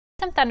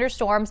some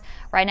thunderstorms.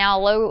 Right now,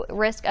 low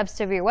risk of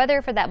severe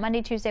weather for that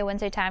Monday, Tuesday,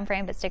 Wednesday time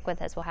frame, but stick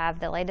with us. We'll have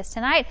the latest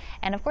tonight.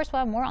 And of course,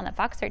 we'll have more on the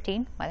Fox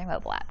 13 Weather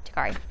Mobile app.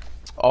 Takari.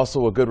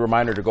 Also, a good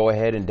reminder to go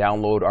ahead and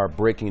download our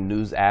breaking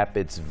news app.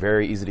 It's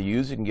very easy to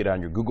use. You can get it on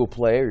your Google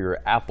Play or your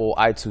Apple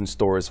iTunes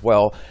store as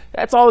well.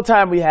 That's all the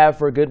time we have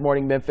for Good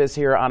Morning Memphis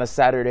here on a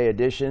Saturday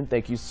edition.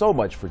 Thank you so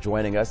much for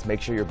joining us. Make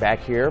sure you're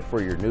back here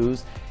for your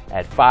news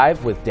at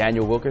 5 with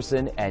Daniel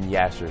Wilkerson and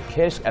Yasser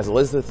Kish. As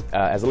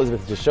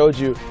Elizabeth just showed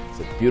you, it's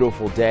a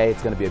beautiful day.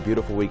 It's going to be a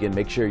beautiful weekend.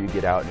 Make sure you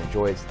get out and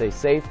enjoy it. Stay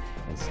safe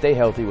and stay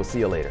healthy. We'll see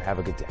you later. Have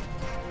a good day.